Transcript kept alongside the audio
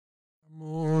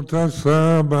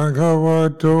tassa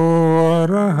bhagavato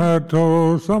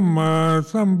arahato samma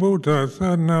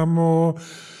sambuddhassa namo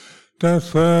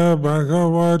tassa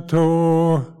bhagavato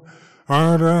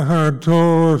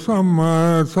arahato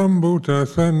samma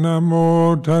sambuddhassa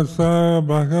namo tassa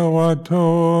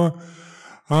bhagavato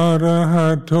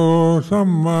arahato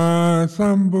samma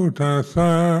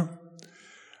sambuddhassa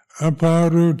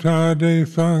aparutade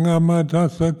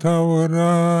sangamatassa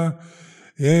tawara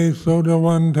ye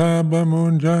sodavanta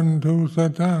bamunjantu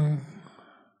satang.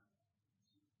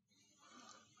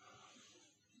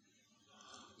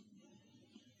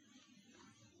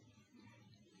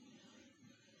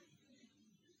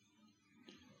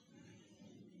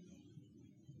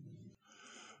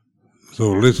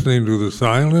 So listening to the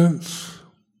silence.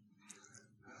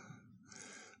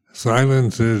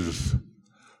 Silence is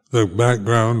the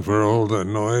background for all the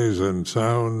noise and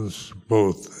sounds,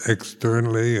 both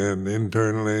externally and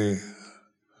internally.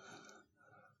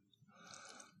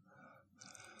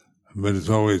 But it's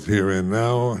always here and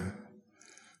now.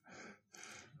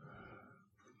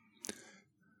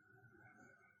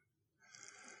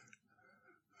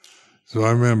 So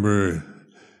I remember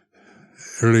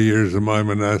early years of my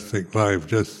monastic life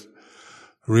just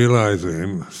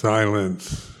realizing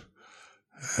silence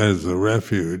as a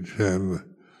refuge, and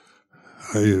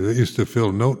I used to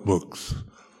fill notebooks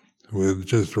with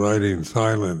just writing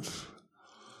silence,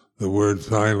 the word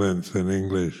silence in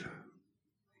English.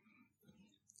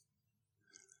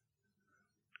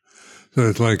 So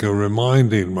it's like a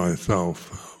reminding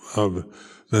myself of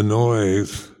the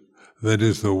noise that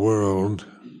is the world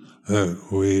that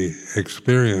we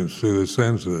experience through the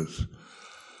senses.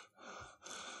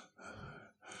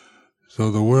 So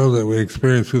the world that we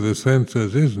experience through the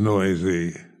senses is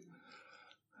noisy,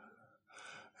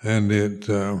 and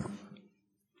and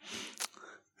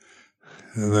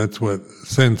that's what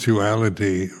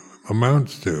sensuality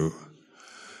amounts to.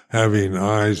 Having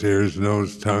eyes, ears,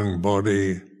 nose, tongue,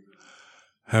 body,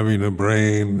 having a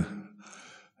brain,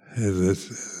 is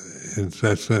this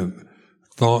incessant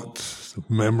thoughts,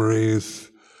 memories,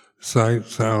 sight,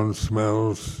 sound,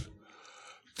 smells,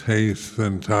 taste,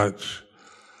 and touch.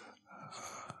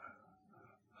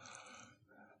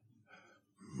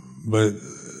 But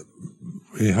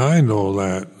behind all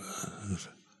that,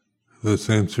 the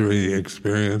sensory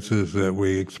experiences that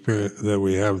we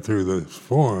have through the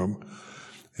form,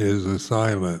 is the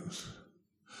silence.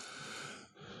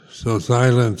 So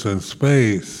silence and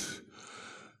space.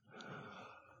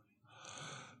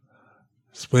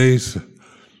 Space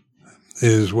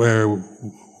is where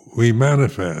we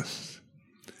manifest.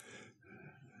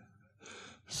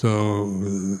 So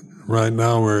right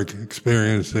now we're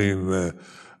experiencing the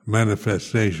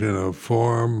manifestation of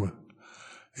form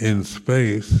in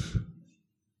space,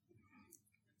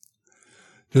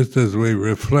 just as we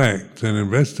reflect and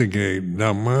investigate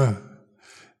Dhamma,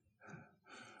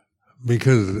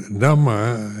 because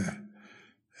Dhamma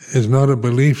is not a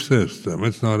belief system.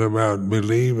 It's not about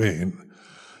believing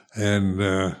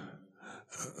and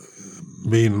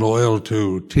being loyal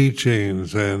to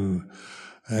teachings and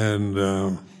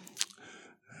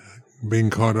being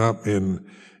caught up in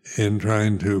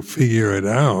trying to figure it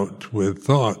out with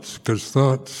thoughts, because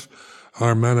thoughts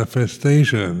are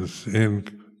manifestations in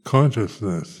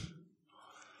consciousness.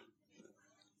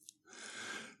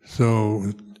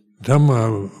 So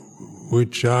Dhamma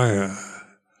Vichaya,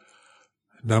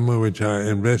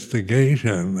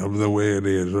 investigation of the way it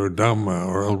is, or Dhamma,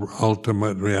 or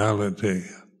ultimate reality.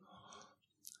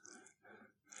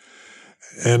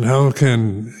 And how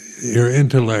can your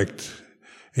intellect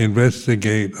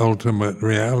investigate ultimate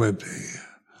reality?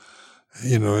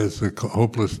 It's a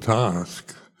hopeless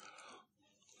task,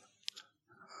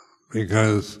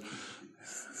 because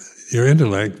your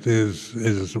intellect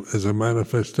is a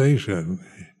manifestation.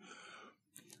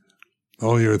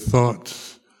 All your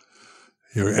thoughts,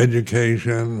 your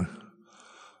education,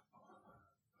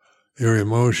 your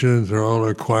emotions are all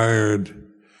acquired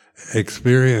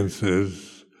experiences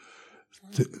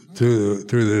through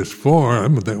this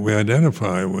form that we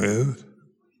identify with.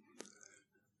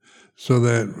 So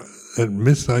that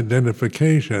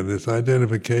misidentification, this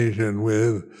identification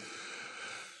with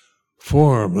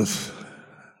forms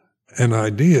and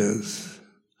ideas,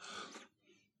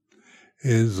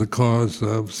 is the cause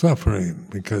of suffering,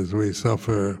 because we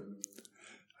suffer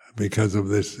because of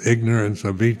this ignorance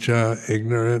of vicca,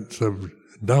 ignorance of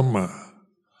Dhamma.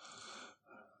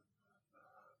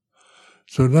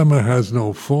 So Dhamma has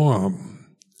no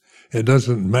form. It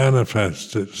doesn't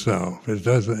manifest itself.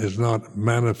 It's not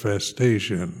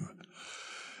manifestation.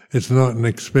 It's not an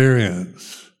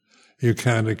experience. You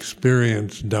can't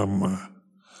experience Dhamma.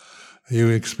 You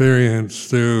experience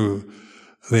through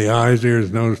the eyes,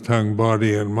 ears, nose, tongue,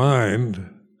 body, and mind,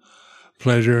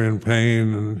 pleasure and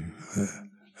pain,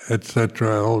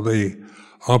 etc., all the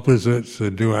opposites, the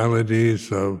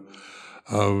dualities of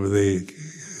the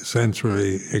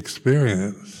sensory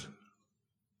experience.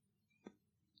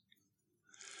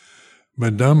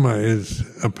 But Dhamma is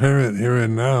apparent here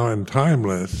and now and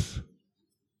timeless.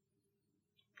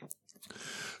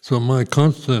 So my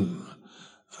constant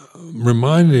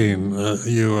reminding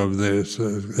you of this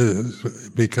is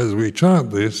because we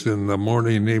chant this in the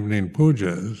morning and evening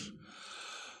pujas,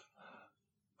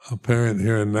 apparent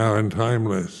here and now and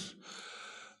timeless.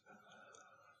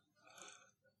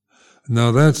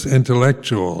 Now that's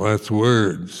intellectual, that's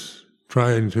words,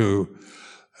 trying to,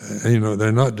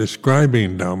 they're not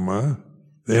describing Dhamma,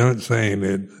 they aren't saying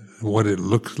it, what it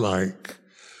looks like,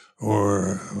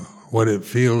 or what it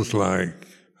feels like,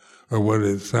 or what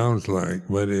it sounds like,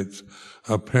 but it's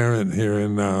apparent here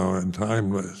and now and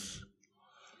timeless.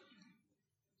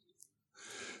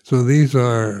 So these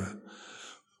are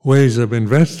ways of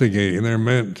investigating. They're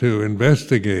meant to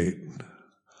investigate.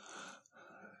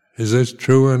 Is this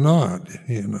true or not?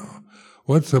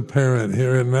 What's apparent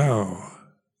here and now?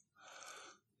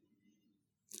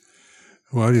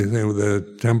 What do you think of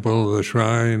the temple, the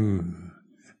shrine,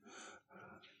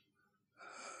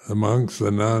 the monks,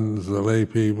 the nuns, the lay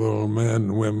people,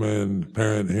 men, women,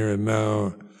 apparent here and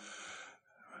now?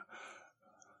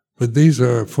 But these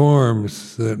are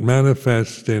forms that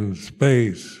manifest in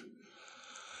space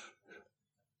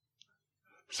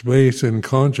and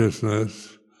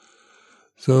consciousness.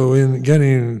 So in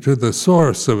getting to the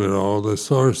source of it all, the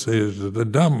source is the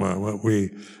Dhamma, what we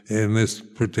in this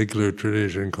particular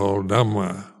tradition call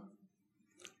Dhamma.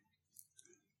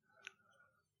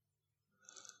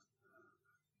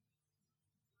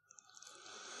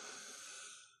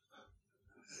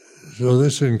 So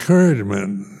this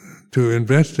encouragement to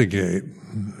investigate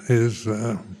is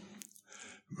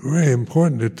very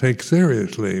important to take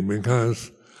seriously,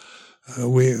 because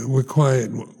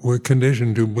we're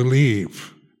conditioned to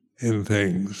believe in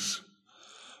things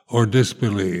or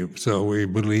disbelieve. So we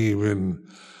believe in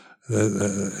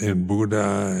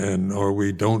Buddha, or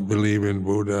we don't believe in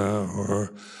Buddha,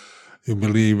 or you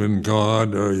believe in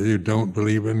God, or you don't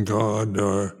believe in God,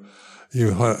 or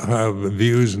you have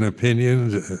views and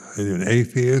opinions. You're an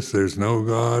atheist, there's no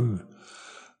God.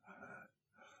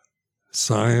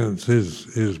 Science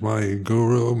is my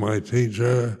guru, my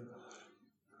teacher.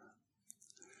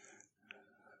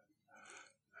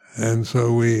 And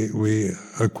so we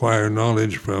acquire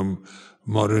knowledge from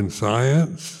modern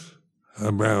science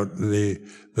about the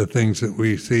things that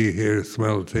we see, hear,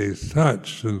 smell, taste,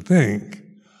 touch, and think.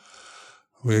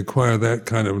 We acquire that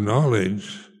kind of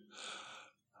knowledge.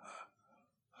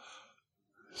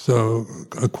 So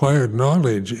acquired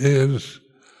knowledge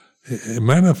it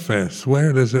manifests.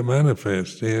 Where does it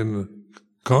manifest? In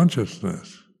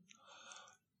consciousness.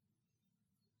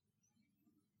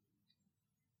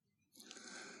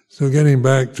 So getting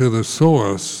back to the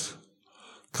source,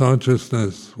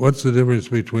 consciousness, what's the difference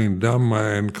between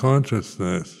Dhamma and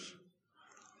consciousness?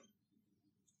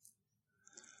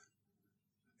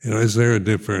 Is there a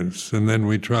difference? And then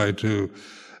we try to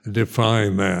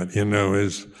define that,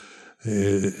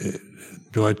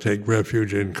 do I take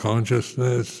refuge in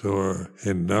consciousness or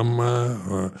in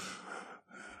Dhamma, or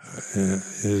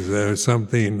is there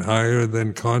something higher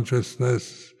than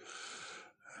consciousness,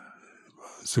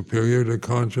 superior to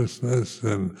consciousness?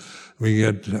 And we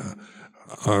get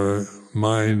our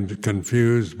mind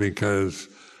confused because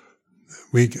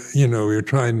we're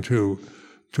trying to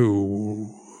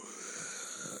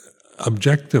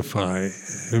objectify,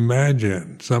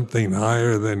 imagine something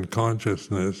higher than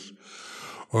consciousness,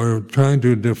 or trying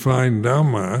to define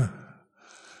Dhamma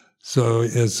so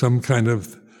as some kind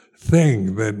of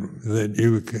thing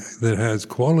that has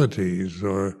qualities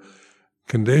or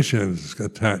conditions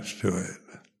attached to it.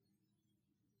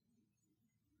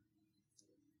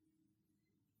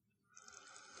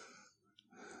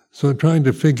 So trying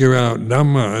to figure out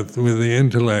Dhamma with the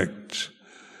intellect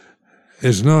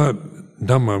is not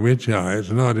Dhamma Vicaya, it's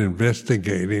not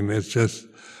investigating, it's just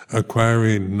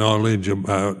acquiring knowledge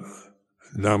about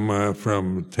Dhamma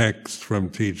from texts, from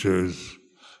teachers,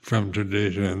 from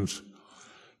traditions.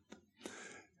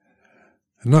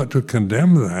 Not to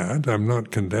condemn that, I'm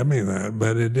not condemning that,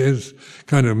 but it is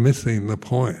kind of missing the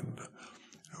point,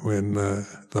 when the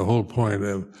whole point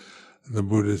of the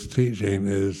Buddha's teaching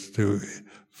is to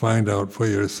find out for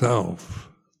yourself.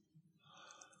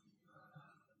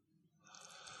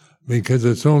 Because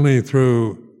it's only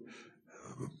through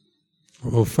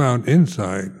profound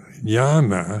insight,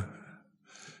 jnana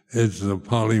is the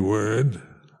Pali word.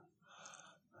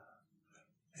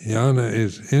 Jnana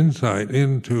is insight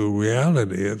into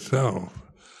reality itself.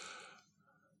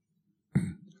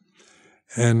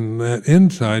 And that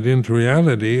insight into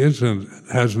reality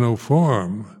has no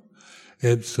form.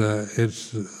 It's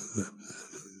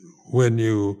when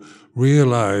you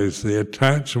realize the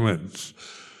attachments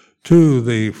to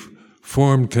the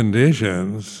formed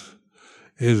conditions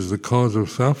is the cause of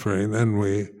suffering, then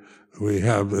we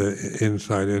have the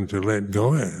insight into let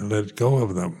go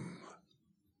of them.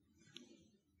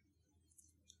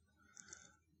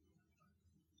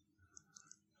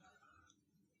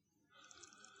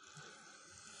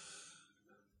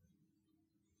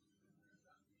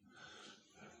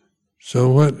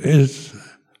 So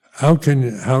how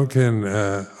can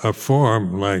a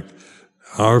form like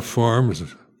our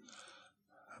forms,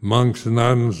 monks,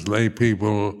 nuns, lay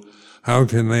people, how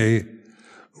can they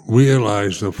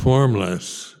realize the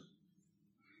formless?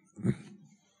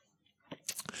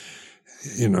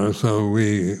 So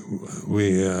we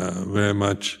very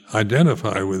much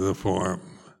identify with the form.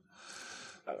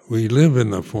 We live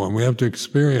in the form. We have to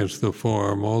experience the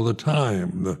form all the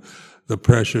time. The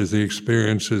pressures, the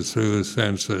experiences through the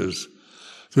senses,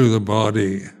 through the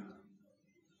body.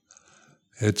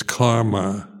 It's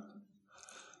karma,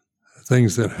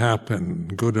 things that happen,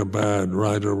 good or bad,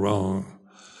 right or wrong.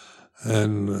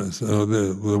 And so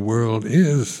the world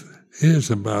is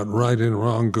about right and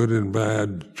wrong, good and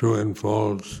bad, true and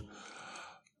false,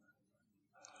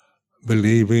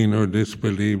 believing or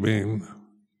disbelieving.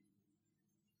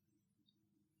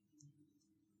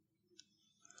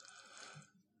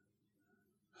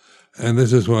 And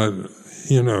this is what,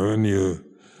 when you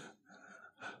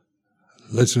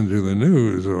listen to the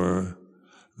news or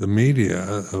the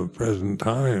media of present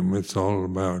time, it's all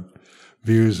about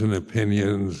views and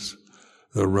opinions,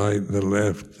 the right, the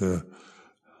left,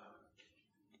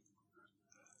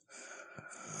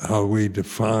 how we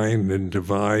define and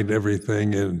divide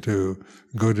everything into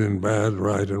good and bad,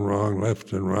 right and wrong,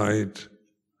 left and right.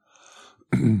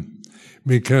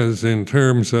 Because in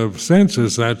terms of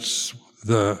senses, that's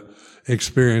the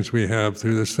experience we have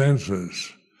through the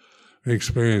senses. We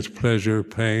experience pleasure,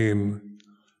 pain,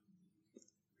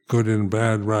 good and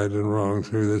bad, right and wrong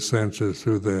through the senses,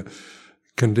 through the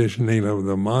conditioning of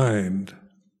the mind.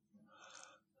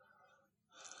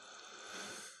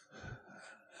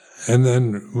 And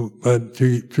then, but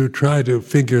to try to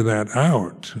figure that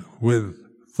out with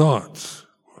thoughts,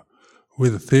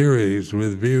 with theories,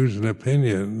 with views and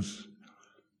opinions,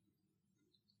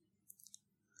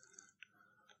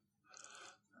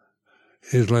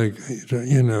 is like,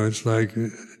 it's like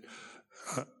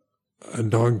a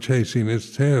dog chasing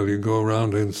its tail. You go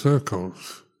around in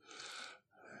circles,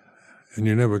 and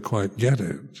you never quite get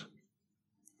it.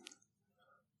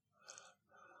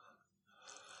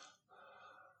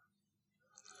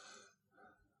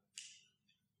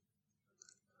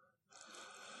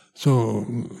 So,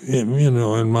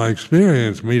 in my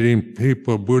experience, meeting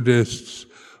people, Buddhists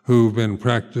who've been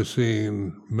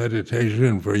practicing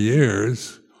meditation for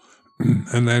years,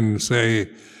 and then say,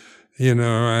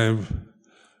 I've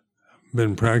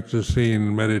been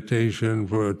practicing meditation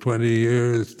for 20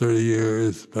 years, 30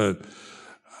 years, but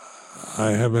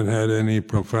I haven't had any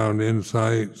profound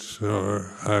insights,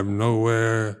 or I'm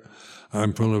nowhere,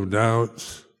 I'm full of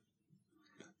doubts.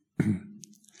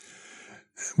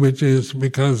 Which is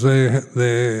because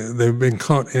they've been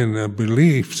caught in a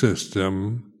belief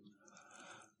system,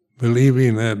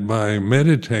 believing that by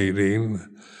meditating,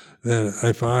 that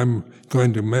if I've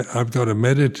got to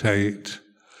meditate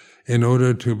in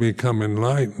order to become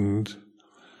enlightened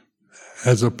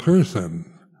as a person.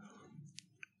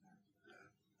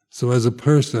 So as a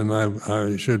person,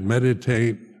 I should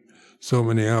meditate so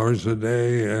many hours a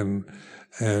day and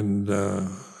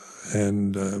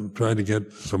try to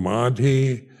get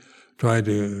samadhi, try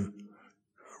to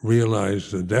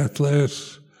realize the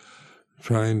deathless,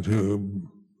 trying to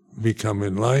become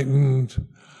enlightened.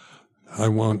 I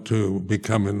want to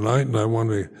become enlightened. I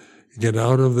want to get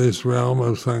out of this realm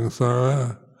of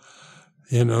samsara.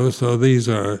 So these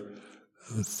are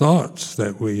thoughts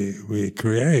that we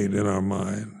create in our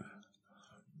mind.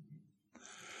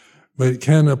 But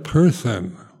can a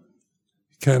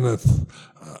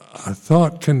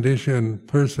thought-conditioned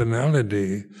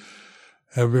personality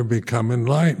ever become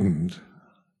enlightened?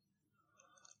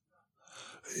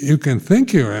 You can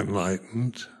think you're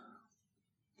enlightened.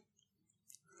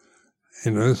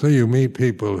 So you meet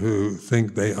people who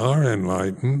think they are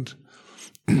enlightened.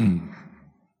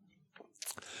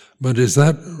 But is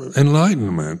that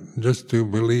enlightenment? Just to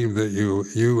believe that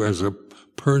you as a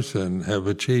person have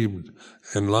achieved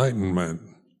enlightenment?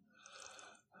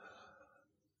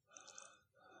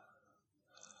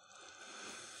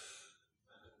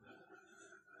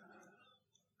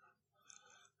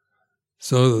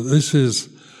 So this is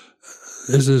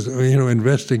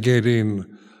investigating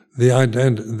the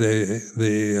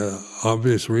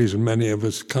obvious reason many of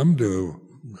us come to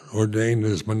ordained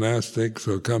as monastics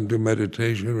or come to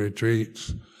meditation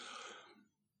retreats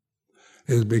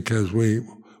is because we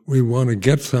want to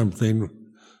get something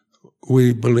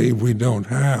we believe we don't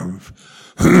have.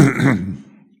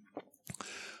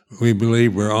 We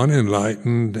believe we're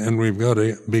unenlightened and we've got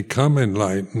to become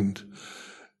enlightened.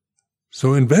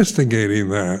 So investigating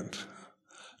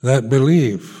that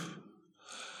belief,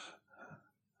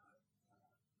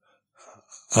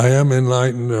 I am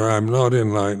enlightened or I'm not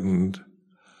enlightened,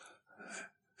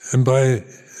 and by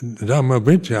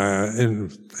Dhammavicaya,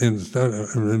 instead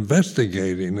of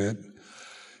investigating it,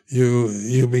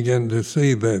 you begin to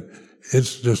see that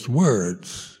it's just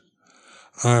words.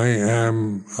 I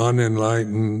am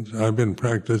unenlightened, I've been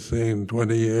practicing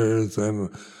 20 years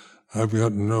and I've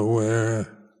gotten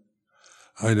nowhere,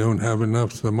 I don't have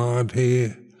enough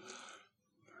samadhi,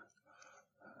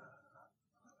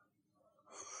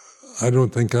 I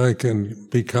don't think I can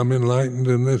become enlightened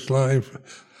in this life.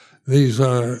 These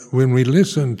are, when we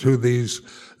listen to this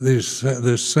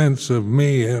sense of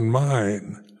me and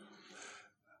mine,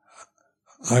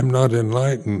 I'm not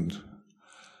enlightened.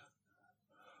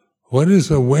 What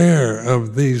is aware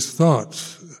of these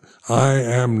thoughts? I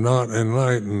am not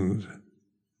enlightened.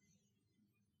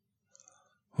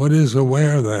 What is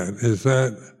aware of that? Is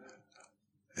that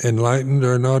enlightened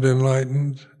or not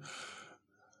enlightened?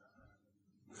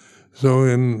 So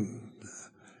in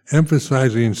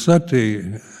emphasizing sati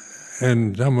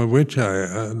and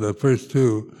Dhammavicaya, the first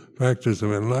two factors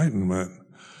of enlightenment,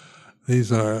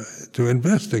 these are to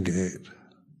investigate.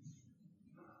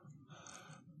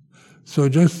 So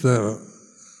just the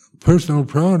personal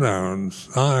pronouns,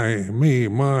 I, me,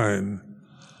 mine,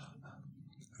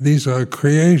 these are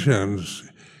creations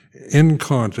in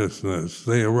consciousness.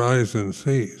 They arise and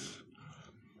cease.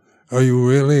 Are you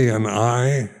really an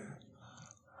I,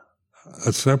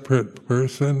 a separate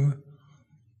person?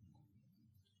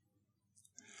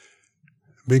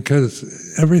 Because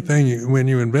everything, when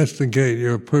you investigate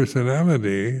your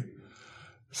personality,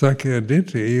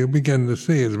 Sakkayaditthi, you begin to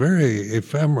see it's very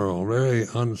ephemeral, very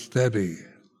unsteady.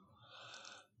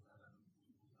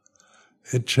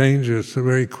 It changes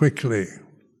very quickly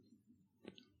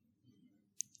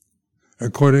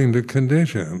according to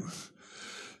conditions.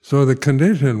 So the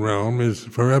conditioned realm is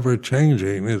forever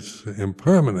changing, it's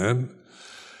impermanent,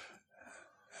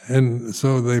 and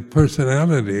so the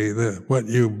personality, what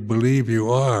you believe you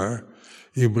are,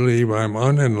 you believe I'm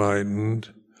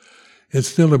unenlightened, it's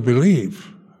still a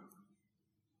belief.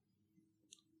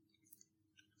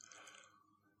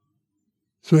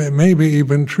 So it may be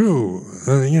even true.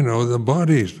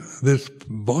 This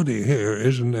body here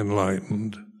isn't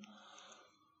enlightened.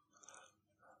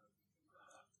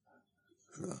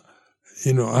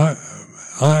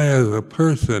 I as a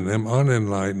person am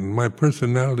unenlightened. My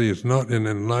personality is not an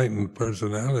enlightened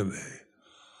personality.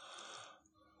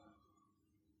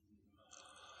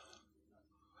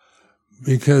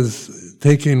 Because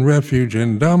taking refuge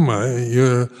in Dhamma,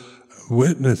 you're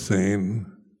witnessing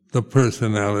the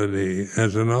personality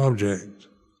as an object.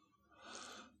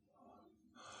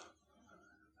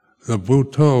 The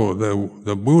Bhutto,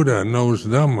 the Buddha knows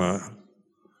Dhamma.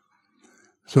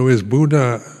 So is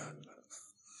Buddha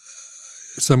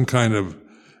some kind of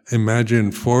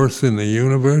imagined force in the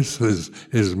universe?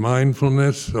 Is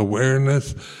mindfulness,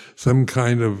 awareness, some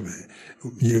kind of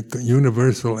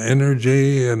universal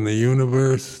energy in the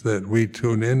universe that we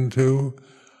tune into?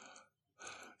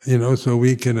 So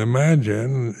we can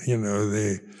imagine,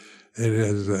 it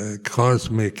has a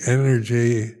cosmic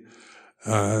energy,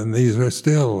 and these are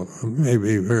still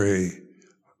maybe very,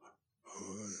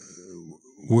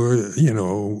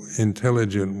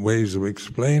 intelligent ways of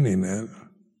explaining it.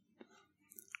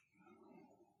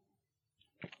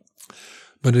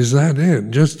 But is that it?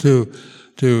 Just to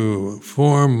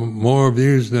form more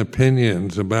views and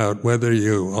opinions about whether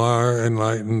you are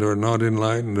enlightened or not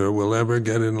enlightened or will ever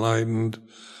get enlightened?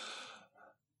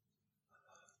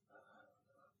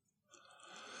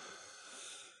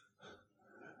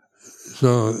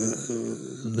 So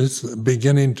this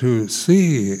beginning to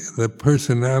see the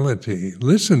personality,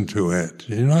 listen to it.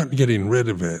 You're not getting rid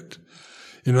of it.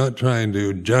 You're not trying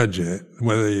to judge it,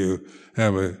 whether you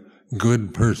have a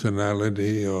good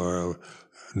personality or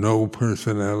no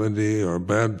personality or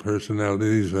bad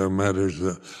personality. These are matters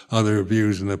of other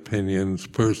views and opinions,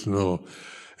 personal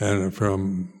and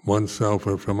from oneself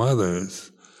or from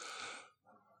others.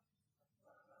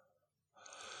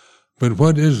 But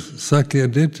what is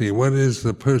Sakkayaditthi? What is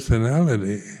the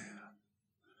personality?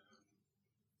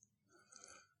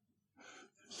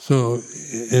 So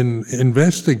in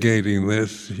investigating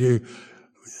this,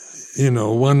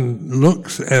 one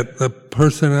looks at the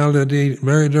personality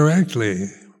very directly,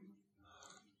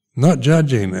 not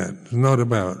judging it. It's not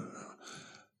about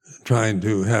trying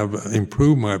to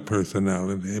improve my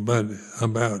personality, but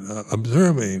about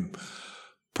observing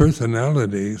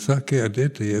personality. Sakkaya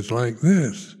Ditthi is like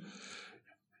this.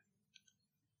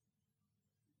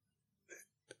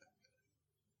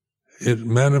 It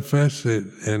manifests it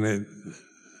and it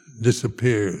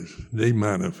disappears,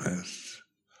 demanifests,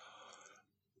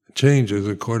 changes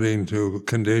according to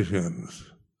conditions.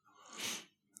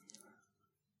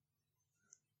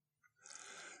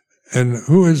 And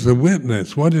who is the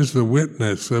witness? What is the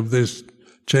witness of this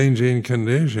changing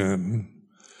condition?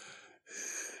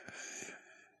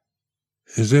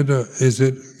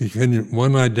 Can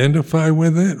one identify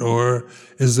with it, or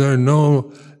is there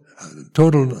no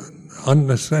total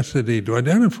unnecessity to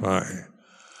identify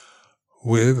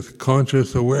with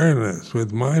conscious awareness,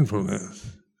 with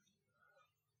mindfulness?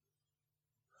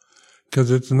 Because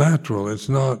it's natural, it's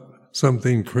not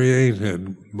something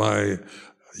created by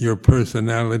your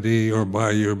personality or by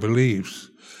your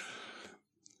beliefs.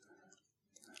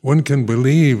 One can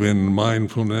believe in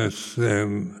mindfulness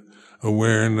and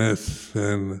awareness,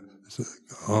 and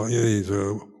all these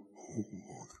are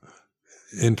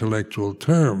intellectual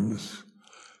terms.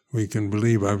 We can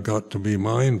believe I've got to be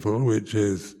mindful, which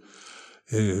is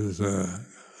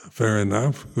fair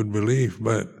enough, good belief,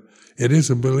 but it is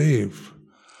a belief.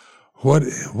 What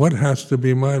has to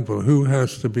be mindful? Who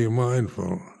has to be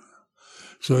mindful?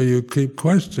 So you keep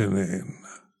questioning.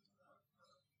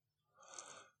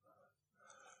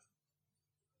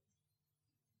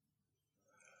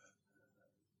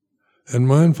 And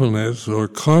mindfulness, or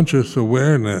conscious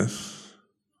awareness,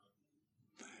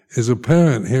 is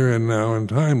apparent here and now and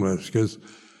timeless, because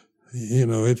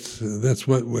that's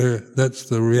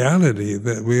the reality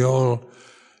that we all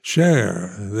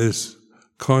share. This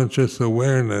conscious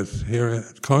awareness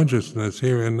consciousness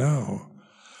here and now.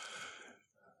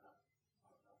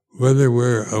 Whether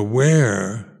we're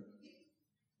aware,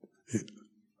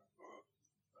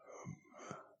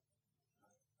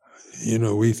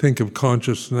 we think of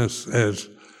consciousness as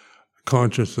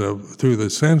conscious of through the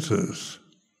senses.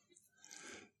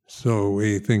 So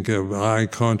we think of eye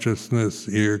consciousness,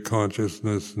 ear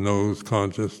consciousness, nose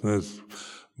consciousness,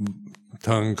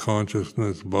 tongue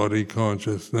consciousness, body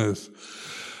consciousness.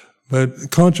 But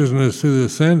consciousness through the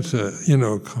senses,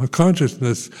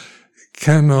 consciousness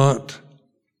cannot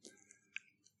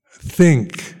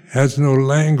think, has no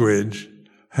language,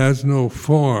 has no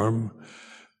form,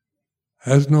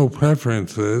 has no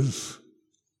preferences,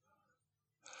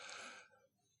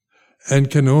 and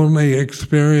can only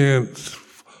experience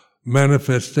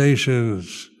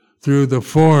manifestations through the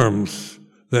forms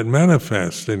that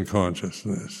manifest in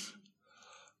consciousness.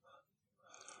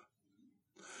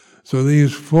 So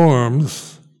these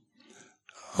forms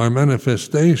are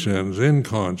manifestations in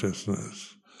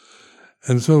consciousness.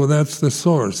 And so that's the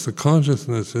source. The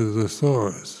consciousness is the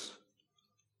source.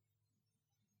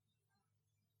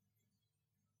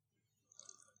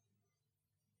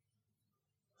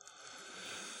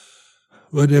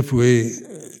 But if we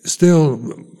still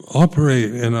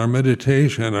operate in our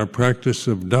meditation, our practice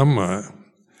of Dhamma,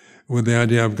 with the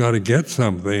idea I've got to get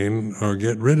something or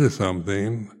get rid of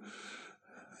something,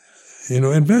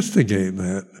 investigate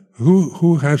that.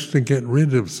 Who has to get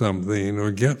rid of something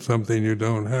or get something you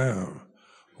don't have?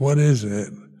 What is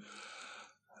it?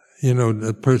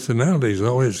 The personality is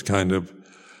always kind of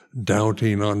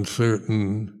doubting,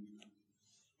 uncertain,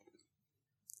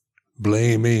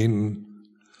 blaming,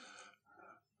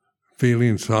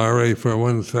 feeling sorry for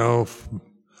oneself,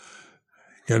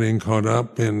 getting caught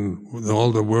up in all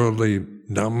the worldly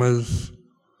dhammas,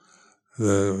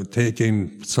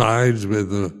 taking sides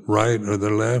with the right or the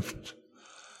left,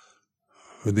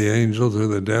 with the angels or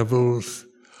the devils.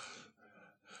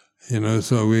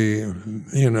 So we,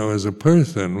 as a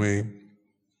person,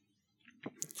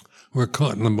 we're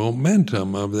caught in the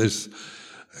momentum of this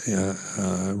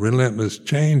relentless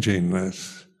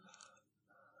changingness.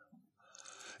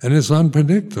 And it's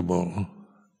unpredictable.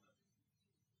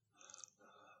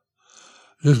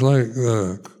 Just like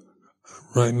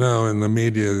right now in the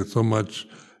media, there's so much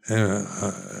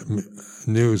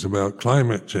news about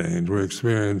climate change. We're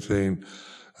experiencing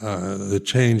the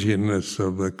changingness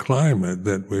of the climate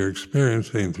that we're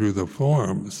experiencing through the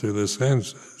forms, through the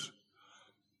senses.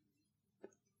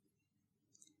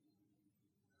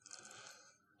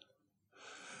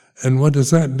 And what does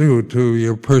that do to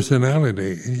your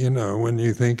personality? When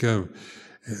you think of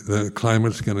the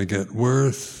climate's going to get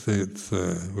worse,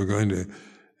 we're going to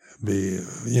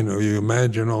you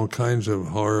imagine all kinds of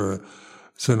horror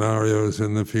scenarios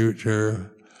in the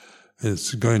future.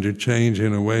 It's going to change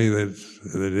in a way that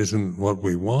isn't what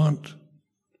we want.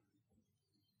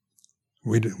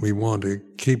 We want to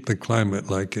keep the climate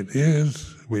like it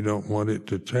is. We don't want it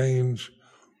to change.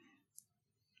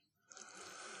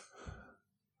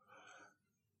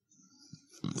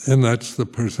 And that's the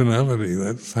personality.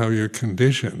 That's how you're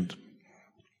conditioned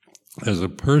as a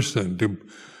person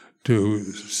to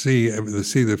see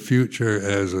the future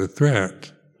as a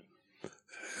threat,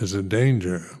 as a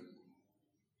danger.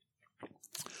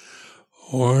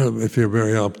 Or if you're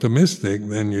very optimistic,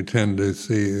 then you tend to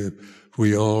see if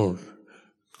we all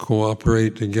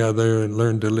cooperate together and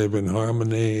learn to live in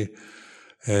harmony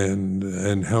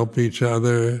and help each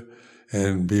other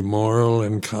and be moral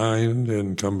and kind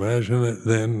and compassionate,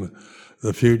 then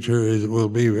the future will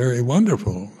be very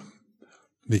wonderful,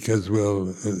 because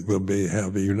we'll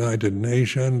have a United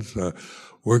Nations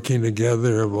working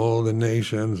together of all the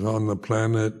nations on the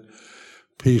planet,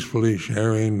 peacefully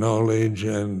sharing knowledge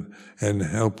and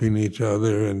helping each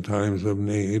other in times of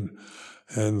need.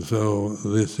 And so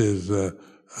this is a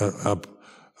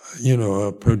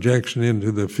projection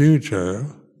into the future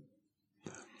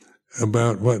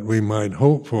about what we might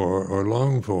hope for or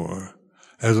long for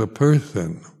as a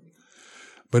person.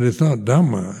 But it's not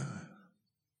Dhamma.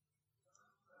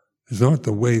 It's not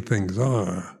the way things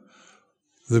are.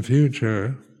 The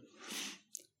future,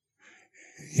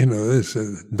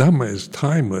 Dhamma is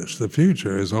timeless. The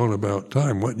future is all about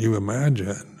time, what you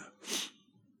imagine.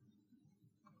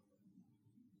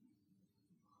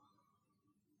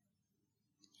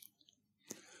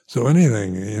 So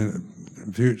anything in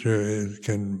the future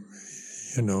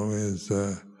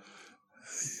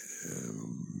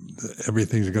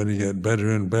everything's going to get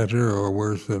better and better or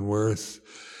worse and worse,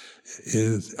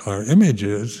 are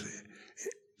images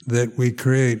that we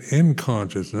create in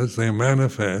consciousness. They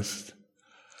manifest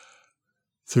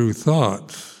through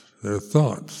thoughts. They're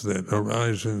thoughts that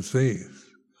arise and cease.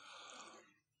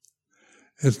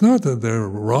 It's not that they're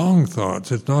wrong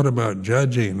thoughts. It's not about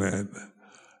judging it,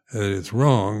 that it's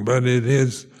wrong, but it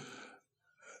is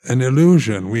an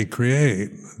illusion we create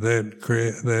that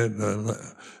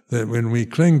when we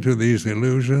cling to these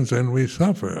illusions, then we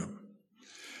suffer.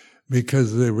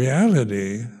 Because the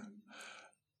reality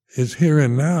is here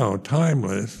and now,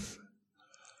 timeless,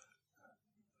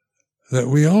 that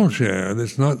we all share.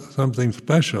 It's not something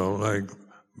special, like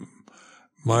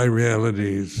my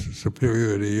reality is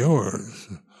superior to yours.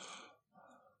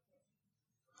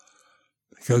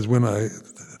 Because when I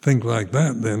think like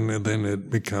that, then it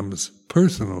becomes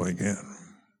personal again.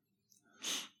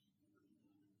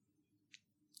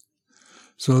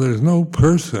 So there's no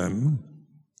person,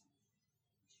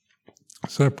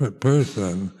 separate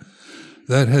person,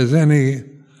 that has any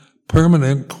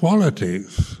permanent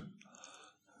qualities.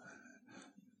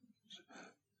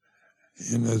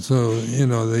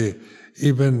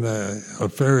 Even a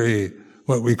very,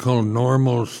 what we call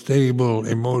normal, stable,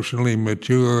 emotionally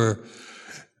mature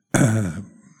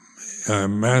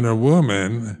man or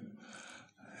woman,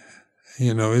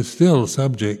 is still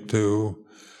subject to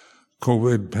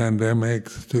COVID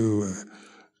pandemics,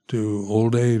 to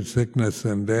old age, sickness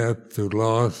and death, to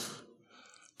loss,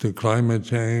 to climate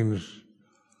change.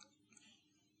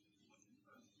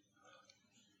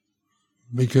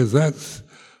 Because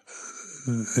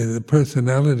the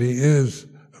personality is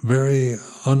very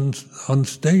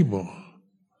unstable.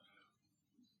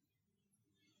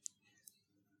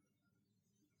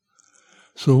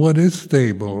 So what is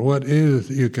stable? What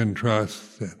is you can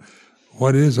trust?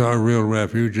 What is our real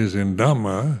refuge is in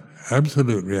Dhamma,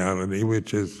 absolute reality,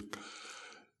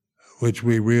 which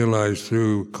we realize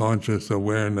through conscious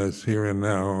awareness here and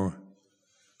now.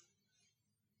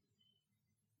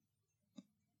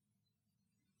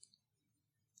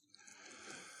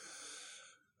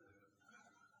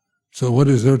 So what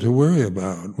is there to worry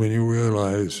about when you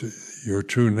realize your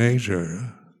true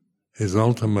nature is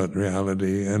ultimate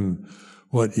reality, and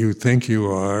what you think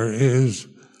you are is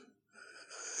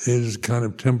kind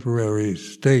of temporary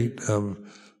state of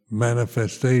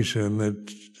manifestation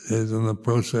that is in the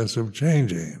process of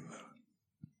changing.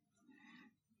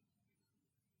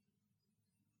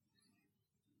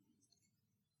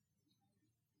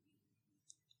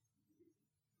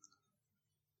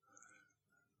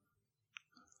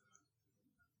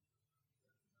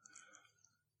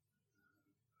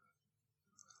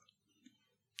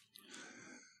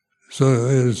 So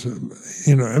there's,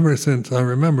 ever since I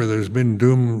remember, there's been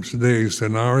doomsday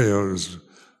scenarios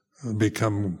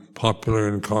become popular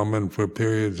and common for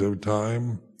periods of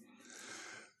time.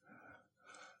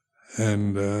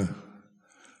 And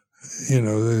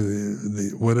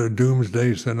what are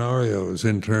doomsday scenarios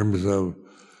in terms of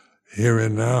here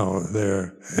and now?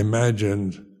 They're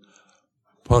imagined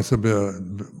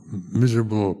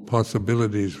miserable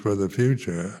possibilities for the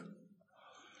future.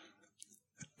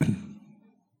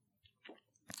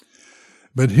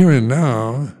 But here and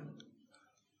now,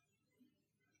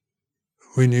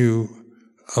 when you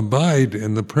abide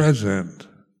in the present,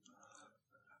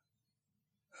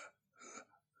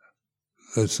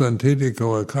 the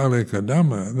Santitiko Akalika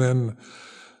Dhamma, then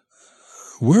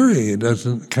worry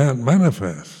can't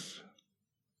manifest.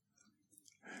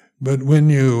 But when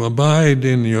you abide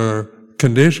in your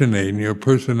conditioning, your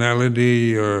personality,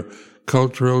 your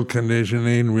cultural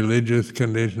conditioning, religious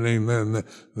conditioning, then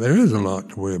there is a lot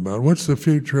to worry about. What's the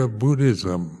future of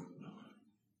Buddhism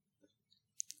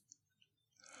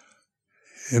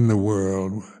in the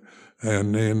world?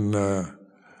 And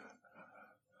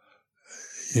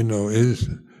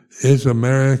is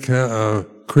America a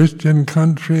Christian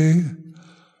country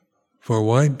for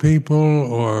white people,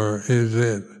 or is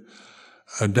it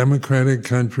a democratic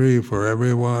country for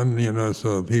everyone?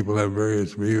 So people have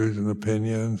various views and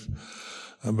opinions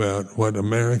about what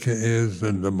America is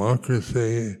and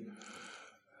democracy.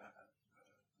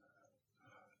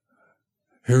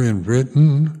 Here in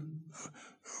Britain,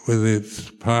 with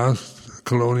its past,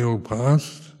 colonial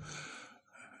past,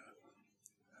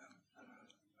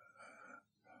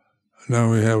 now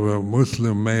we have a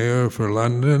Muslim mayor for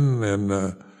London and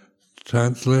a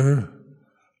chancellor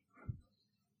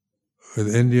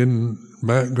with Indian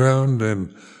background,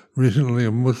 and recently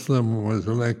a Muslim was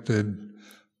elected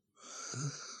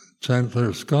Chancellor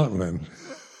of Scotland,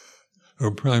 or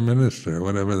Prime Minister,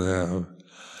 whatever they have.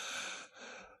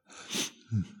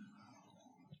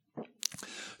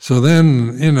 So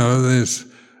then,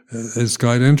 it's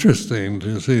quite interesting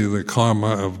to see the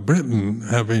karma of Britain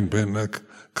having been a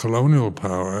colonial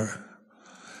power,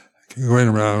 going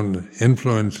around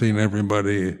influencing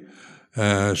everybody,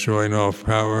 showing off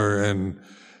power and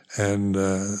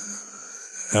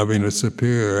having a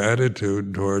superior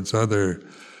attitude towards other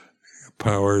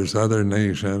powers, other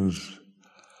nations.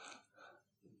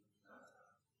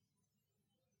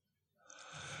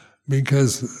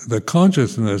 Because the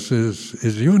consciousness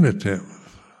is unitive.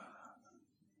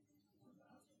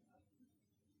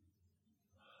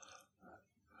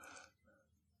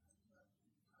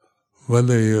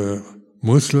 Whether you're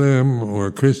Muslim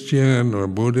or Christian or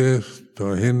Buddhist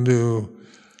or Hindu,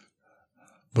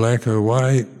 black or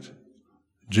white,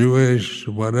 Jewish,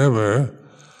 whatever,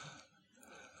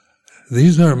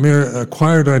 these are mere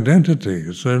acquired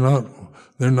identities. They're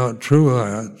not true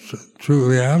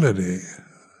reality.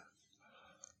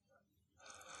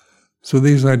 So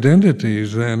these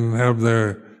identities then have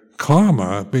their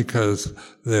karma, because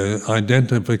the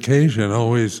identification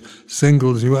always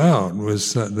singles you out.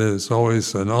 There's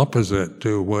always an opposite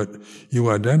to what you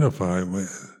identify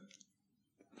with.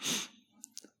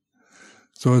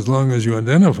 So as long as you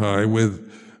identify with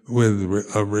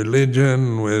a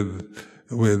religion,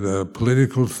 with a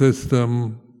political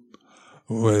system,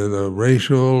 with a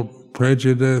racial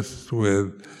prejudice,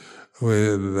 with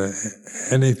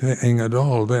anything at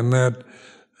all, then that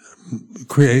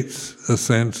creates a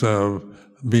sense of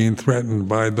being threatened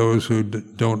by those who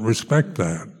don't respect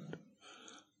that.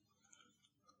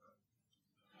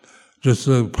 Just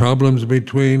the problems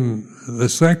between the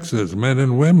sexes, men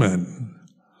and women.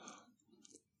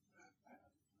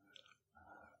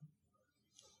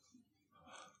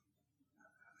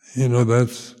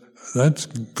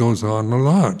 That goes on a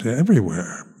lot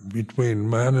everywhere, between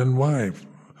man and wife,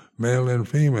 male and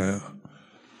female.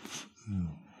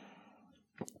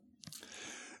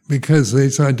 Because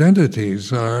these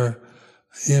identities are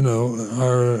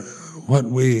what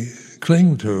we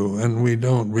cling to, and we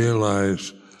don't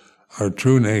realize our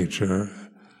true nature.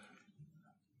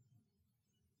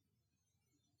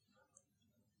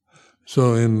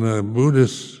 So in the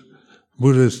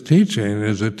Buddhist teaching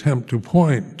is attempt to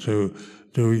point to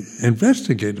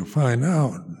investigate, to find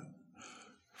out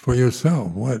for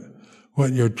yourself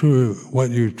what you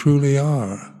truly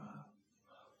are.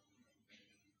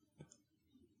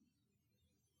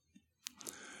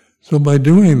 So by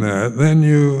doing that, then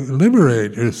you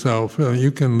liberate yourself.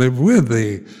 You can live with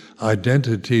the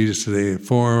identities, the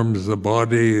forms, the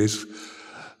bodies,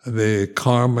 the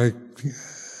karmic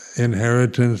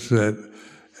inheritance that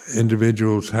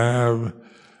individuals have.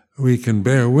 We can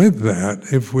bear with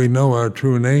that if we know our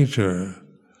true nature.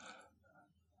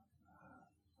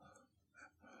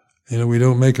 We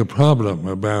don't make a problem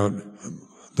about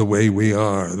the way we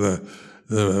are, the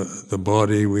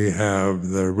body we have,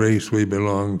 the race we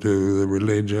belong to, the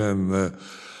religion,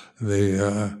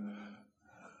 the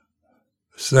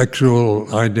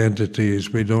sexual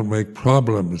identities. We don't make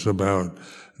problems about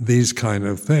these kind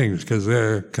of things because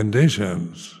they're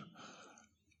conditions.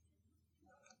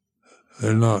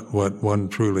 They're not what one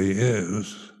truly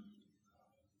is.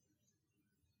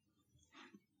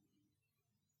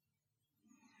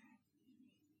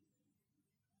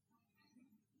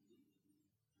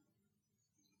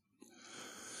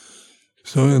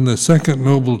 So in the second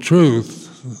noble truth,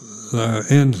 the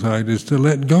insight is to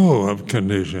let go of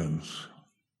conditions.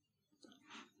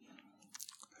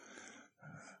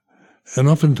 And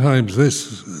oftentimes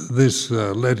this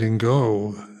letting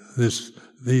go, these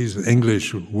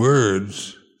English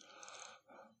words,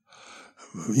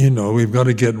 we've got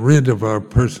to get rid of our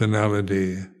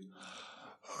personality.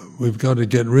 We've got to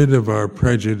get rid of our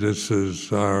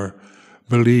prejudices, our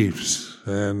beliefs,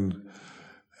 and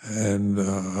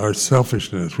our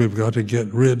selfishness. We've got to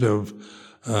get rid of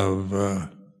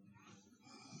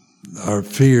our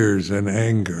fears and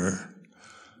anger.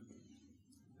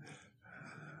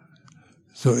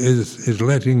 So is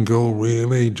letting go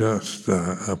really just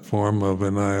a form of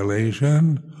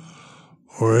annihilation?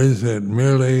 Or is it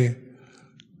merely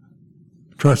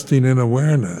trusting in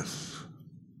awareness?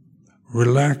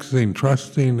 Relaxing,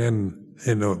 trusting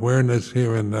in awareness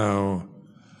here and now.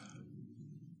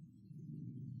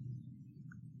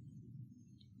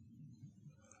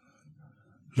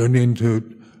 Learning to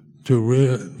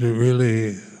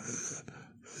really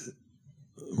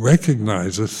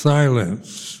recognize the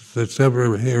silence that's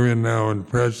ever here and now and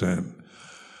present,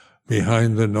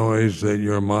 behind the noise that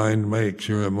your mind makes,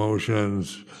 your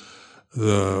emotions,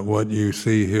 what you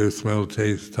see, hear, smell,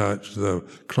 taste, touch, the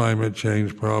climate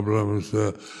change problems,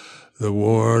 the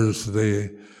wars, the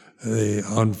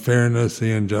unfairness,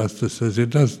 the injustices. It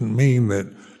doesn't mean that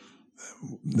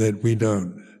we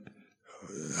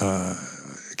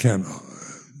can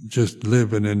just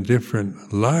live an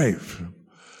indifferent life,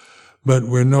 but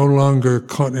we're no longer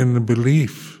caught in the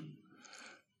belief,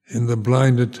 in the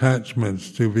blind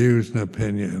attachments to views and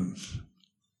opinions.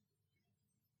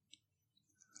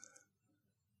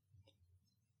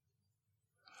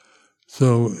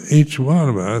 So each one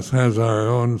of us has our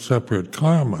own separate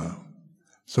karma.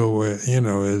 So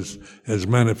as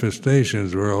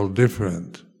manifestations, we're all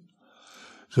different.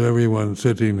 So everyone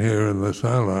sitting here in the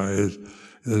sala is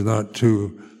not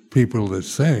two people the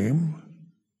same.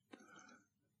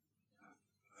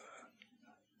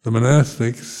 The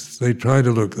monastics, they try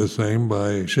to look the same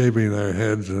by shaving their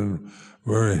heads and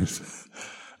wearing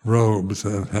robes,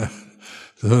 and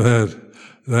so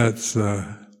that's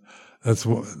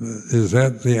what, is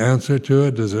that the answer to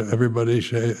it? Does everybody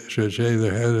should shave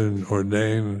their head and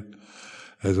ordain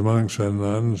as monks and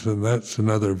nuns? And that's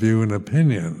another view and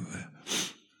opinion.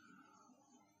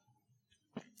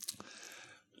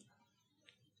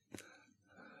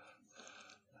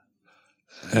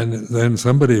 And then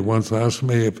somebody once asked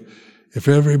me if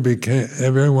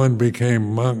everyone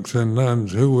became monks and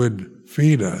nuns, who would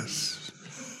feed us?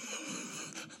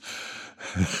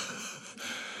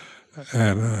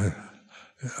 And I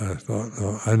thought,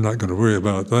 oh, I'm not going to worry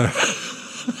about that.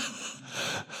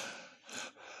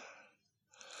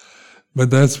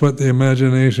 But that's what the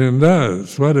imagination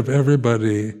does. What if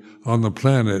everybody on the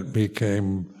planet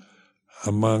became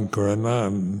a monk or a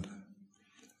nun?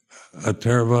 A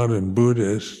Theravadan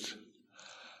Buddhist,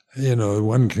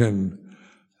 one can,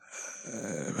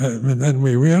 and then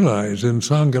we realize in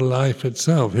Sangha life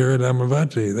itself, here at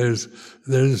Amaravati,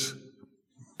 there's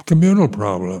communal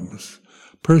problems,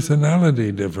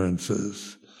 personality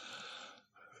differences,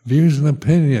 views and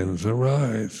opinions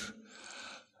arise.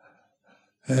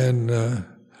 And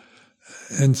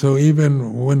so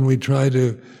even when we try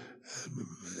to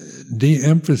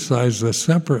de-emphasize the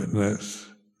separateness,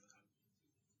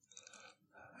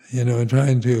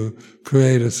 trying to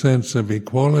create a sense of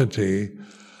equality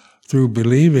through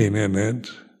believing in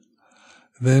it,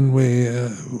 then we're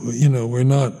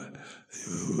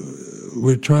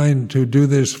trying to do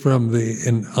this from the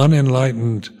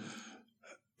unenlightened,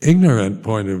 ignorant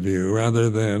point of view, rather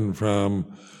than from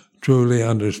truly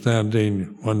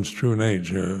understanding one's true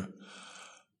nature,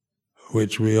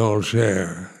 which we all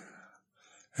share,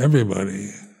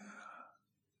 everybody.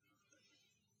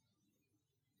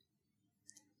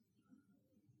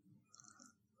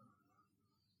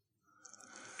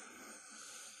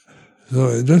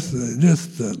 So just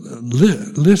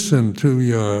listen to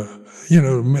your,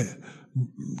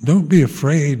 don't be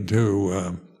afraid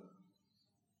to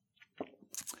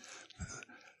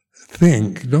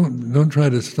think. Don't try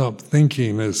to stop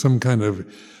thinking as some kind of,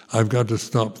 I've got to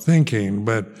stop thinking,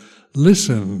 but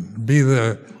listen, be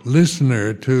the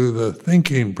listener to the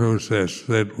thinking process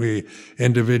that we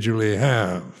individually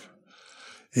have.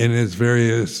 in its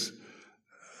various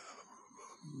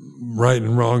right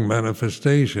and wrong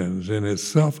manifestations, in its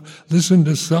self. Listen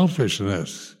to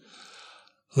selfishness.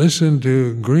 Listen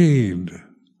to greed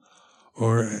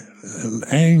or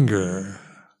anger,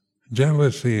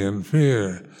 jealousy and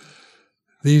fear.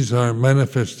 These are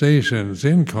manifestations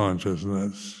in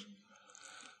consciousness.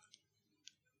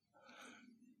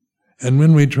 And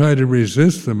when we try to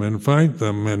resist them and fight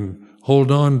them and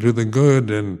hold on to the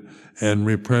good and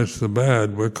repress the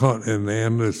bad, we're caught in the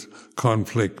endless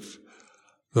conflict,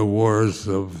 the wars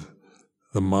of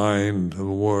the mind, the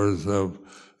wars of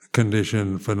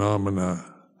conditioned phenomena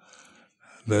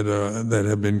that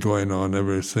have been going on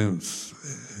ever since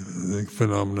the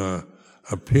phenomena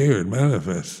appeared,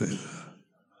 manifested.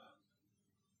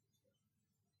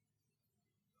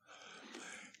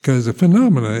 Because the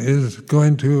phenomena is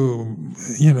going to,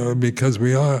 because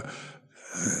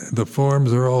the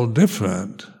forms are all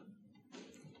different,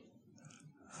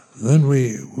 then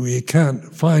we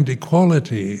can't find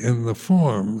equality in the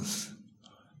forms.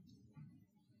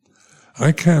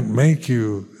 I can't make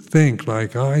you think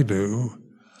like I do.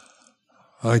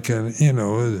 I can,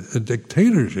 a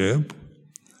dictatorship,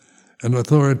 an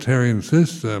authoritarian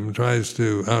system tries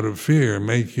to, out of fear,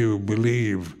 make you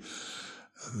believe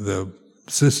the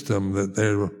system that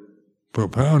they're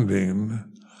propounding.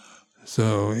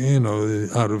 So,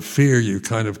 out of fear you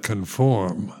kind of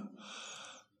conform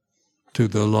to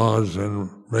the laws and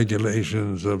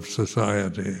regulations of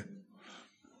society.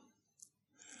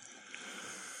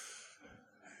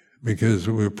 Because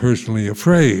we're personally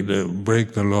afraid to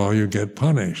break the law, you get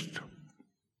punished,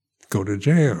 go to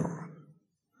jail.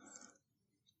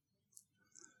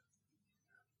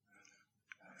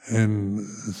 And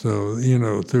so,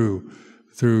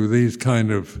 through these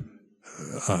kind of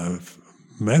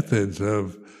methods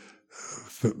of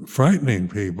frightening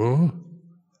people,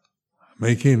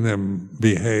 making them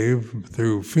behave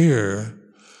through fear,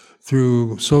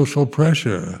 through social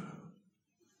pressure.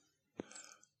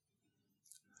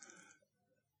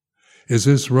 Is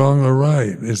this wrong or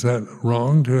right? Is that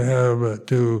wrong to have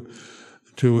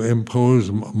to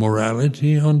impose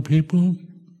morality on people?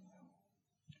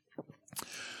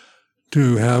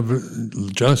 To have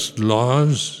just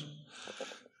laws,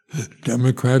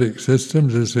 democratic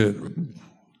systems? Should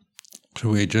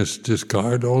we just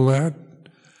discard all that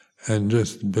and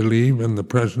just believe in the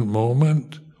present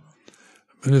moment?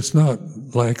 But it's not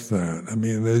like that. I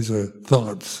mean, these are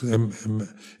thoughts,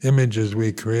 images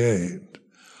we create,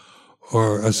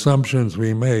 or assumptions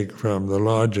we make from the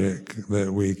logic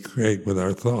that we create with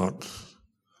our thoughts.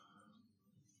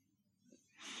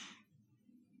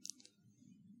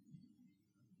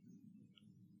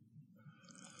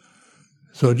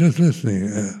 So just listening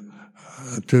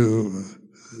to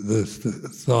this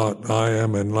thought, I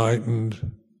am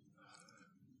enlightened,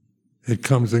 it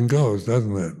comes and goes,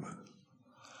 doesn't it?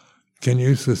 Can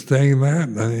you sustain that?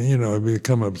 And,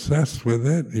 become obsessed with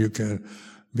it. You can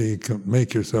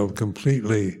make yourself a complete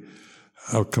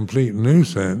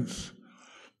nuisance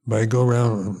by go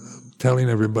around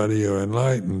telling everybody you're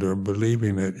enlightened or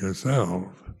believing it yourself.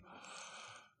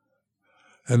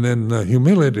 And then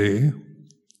humility,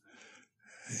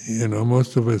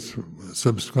 most of us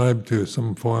subscribe to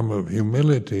some form of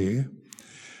humility,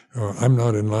 or I'm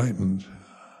not enlightened.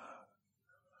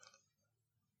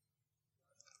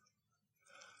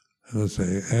 And let's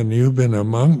say, and you've been a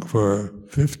monk for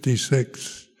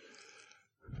 56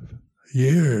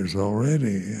 years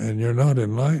already, and you're not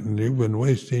enlightened, you've been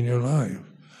wasting your life.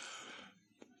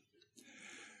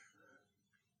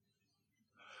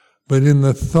 But in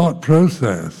the thought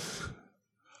process,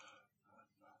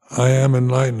 I am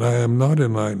enlightened, I am not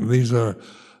enlightened, these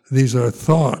are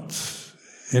thoughts.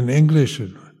 In English,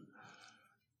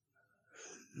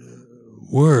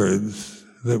 words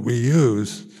that we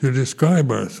use to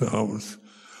describe ourselves.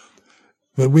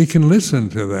 But we can listen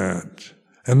to that.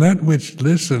 And that which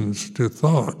listens to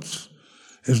thoughts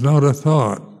is not a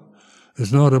thought,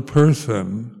 is not a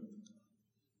person,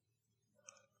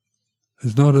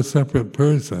 is not a separate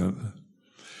person.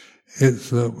 It's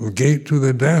the gate to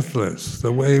the deathless.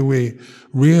 The way we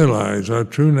realize our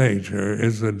true nature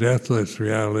is the deathless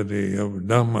reality of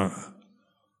Dhamma.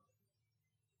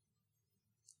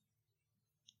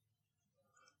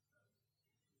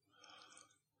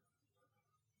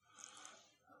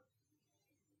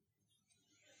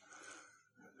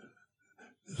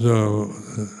 So,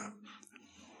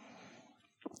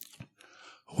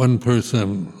 one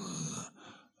person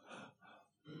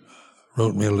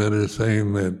wrote me a letter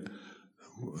saying that,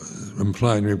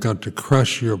 implying you've got to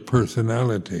crush your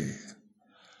personality.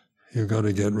 You've got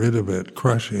to get rid of it,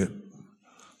 crush it.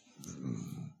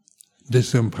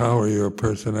 disempower your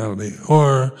personality.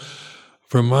 Or,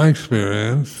 from my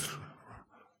experience,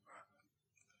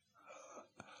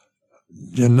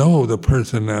 you know the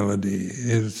personality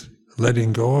is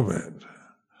letting go of it.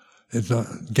 It's not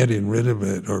getting rid of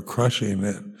it or crushing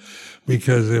it.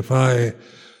 Because if I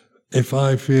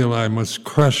feel I must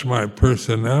crush my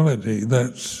personality,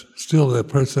 that's still the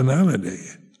personality.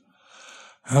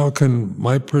 How can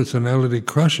my personality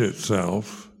crush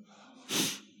itself?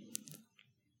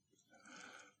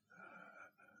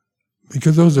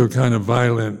 Because those are kind of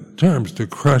violent terms. To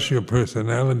crush your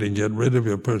personality, get rid of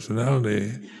your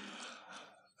personality,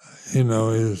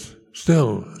 is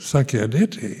still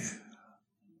sakyaditi.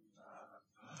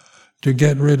 To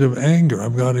get rid of anger,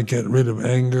 I've got to get rid of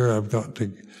anger, I've got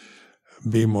to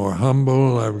be more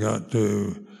humble, I've got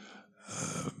to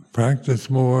practice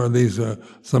more.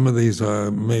 Some of these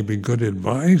are maybe good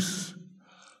advice,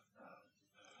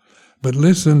 but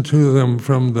listen to them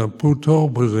from the Puto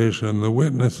position, the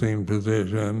witnessing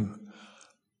position.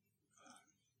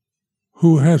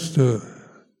 Who has to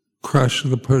crush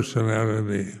the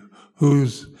personality?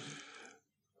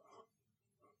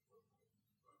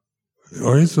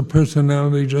 Or is the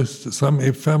personality just some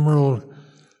ephemeral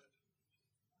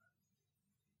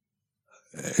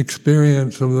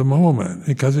experience of the moment?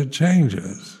 Because it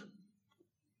changes.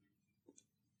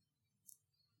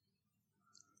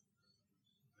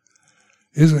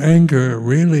 Is anger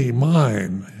really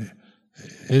mine?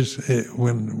 Is it,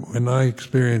 when I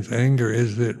experience anger,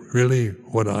 is it really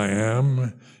what I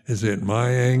am? Is it my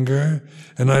anger?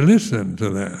 And I listen to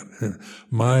that.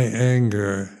 My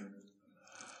anger.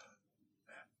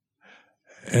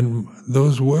 And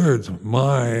those words,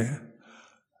 my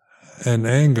and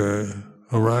anger,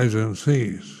 arise and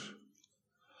cease.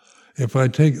 If I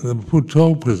take the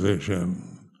Puto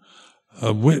position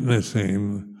of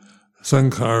witnessing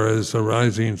sankharas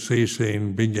arising,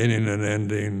 ceasing, beginning and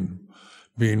ending,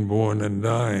 being born and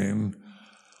dying,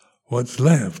 what's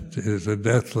left is a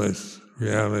deathless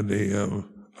reality of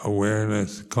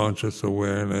awareness, consciousness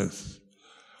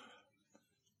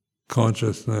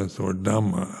or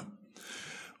Dhamma.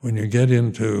 When you get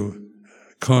into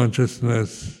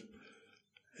consciousness,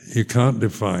 you can't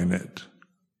define it,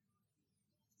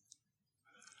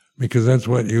 because that's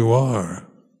what you are.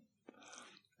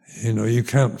 You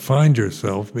can't find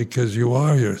yourself because you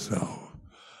are yourself.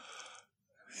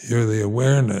 You're the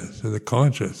awareness, the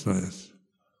consciousness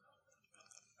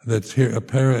that's here,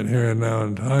 apparent here and now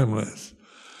and timeless.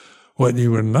 What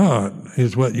you are not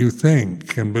is what you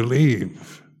think and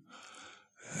believe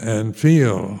and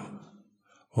feel.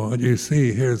 What you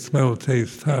see, hear, smell,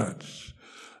 taste, touch.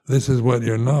 This is what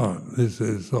you're not. This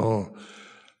is all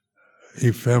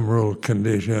ephemeral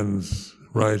conditions,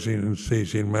 rising and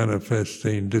ceasing,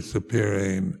 manifesting,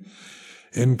 disappearing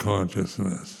in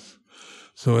consciousness.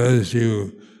 So as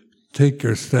you take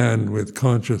your stand with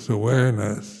conscious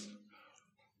awareness,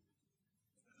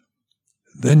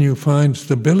 then you find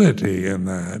stability in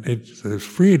that. There's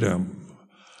freedom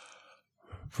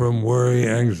from worry,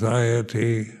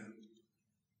 anxiety,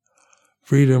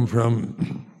 freedom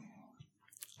from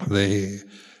the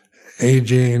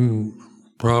aging,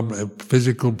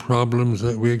 physical problems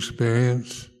that we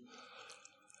experience,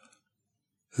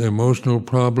 the emotional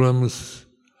problems.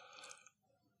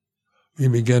 We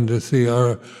begin to see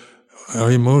our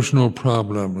emotional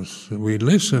problems. We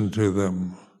listen to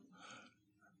them.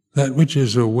 That which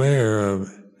is aware of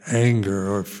anger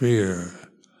or fear,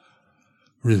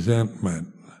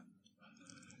 resentment,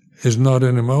 is not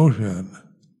an emotion.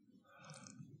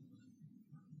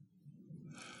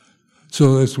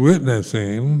 So this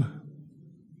witnessing,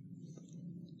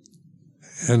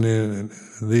 and in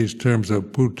these terms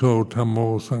of Puto,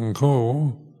 Tammo,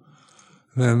 Sangho,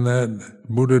 then that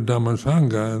Buddha, Dhamma,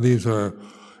 Sangha, these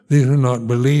are not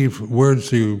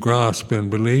words you grasp and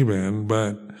believe in,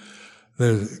 but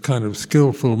they're kind of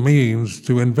skillful means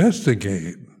to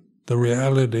investigate the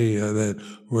reality that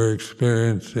we're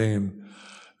experiencing,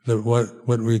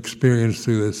 what we experience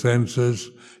through the senses,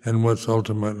 and what's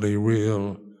ultimately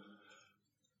real.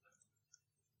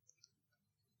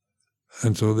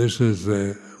 And so this is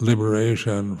the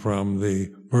liberation from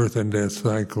the birth and death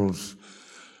cycles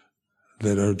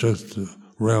that are just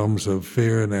realms of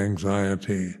fear and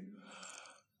anxiety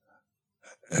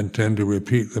and tend to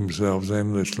repeat themselves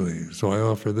endlessly. So I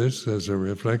offer this as a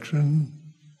reflection.